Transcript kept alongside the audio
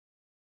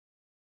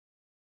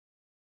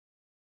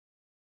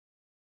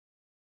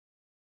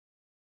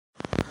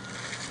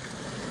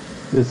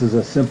This is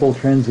a simple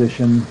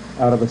transition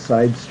out of a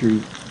side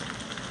street.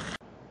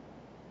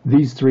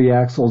 These three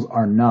axles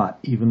are not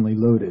evenly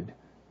loaded.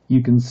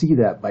 You can see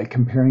that by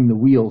comparing the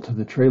wheel to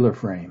the trailer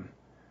frame.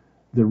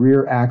 The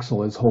rear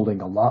axle is holding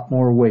a lot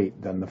more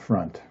weight than the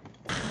front.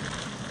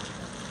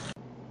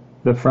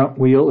 The front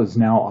wheel is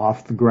now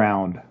off the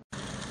ground.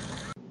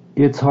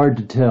 It's hard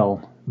to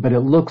tell, but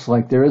it looks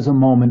like there is a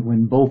moment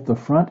when both the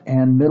front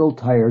and middle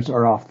tires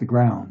are off the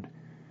ground.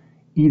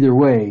 Either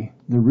way,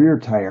 the rear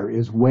tire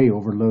is way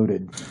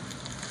overloaded.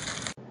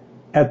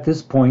 At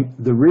this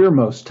point, the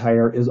rearmost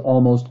tire is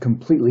almost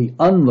completely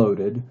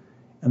unloaded,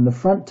 and the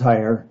front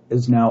tire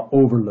is now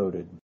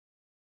overloaded.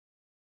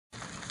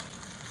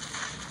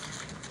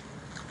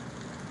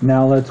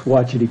 Now let's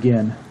watch it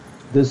again,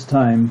 this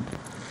time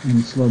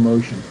in slow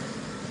motion.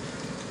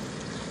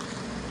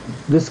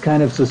 This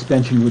kind of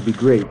suspension would be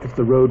great if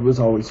the road was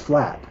always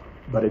flat,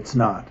 but it's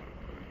not.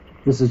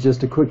 This is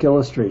just a quick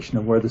illustration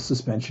of where the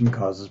suspension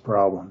causes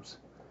problems.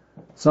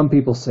 Some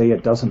people say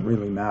it doesn't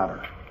really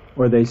matter,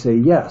 or they say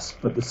yes,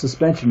 but the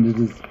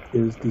suspension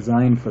is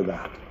designed for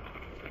that.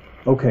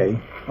 Okay,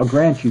 I'll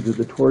grant you that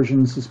the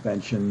torsion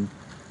suspension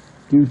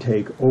do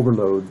take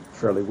overload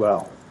fairly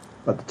well,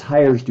 but the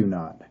tires do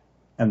not,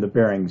 and the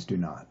bearings do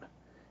not.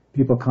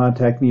 People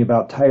contact me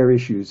about tire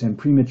issues and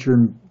premature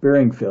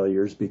bearing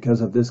failures because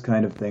of this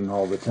kind of thing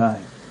all the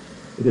time.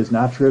 It is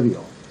not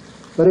trivial,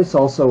 but it's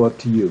also up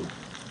to you.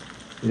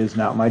 It is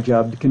not my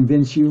job to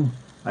convince you.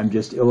 I'm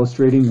just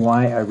illustrating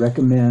why I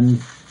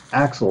recommend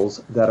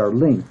axles that are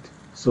linked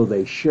so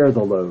they share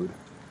the load.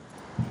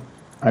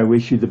 I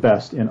wish you the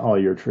best in all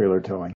your trailer towing.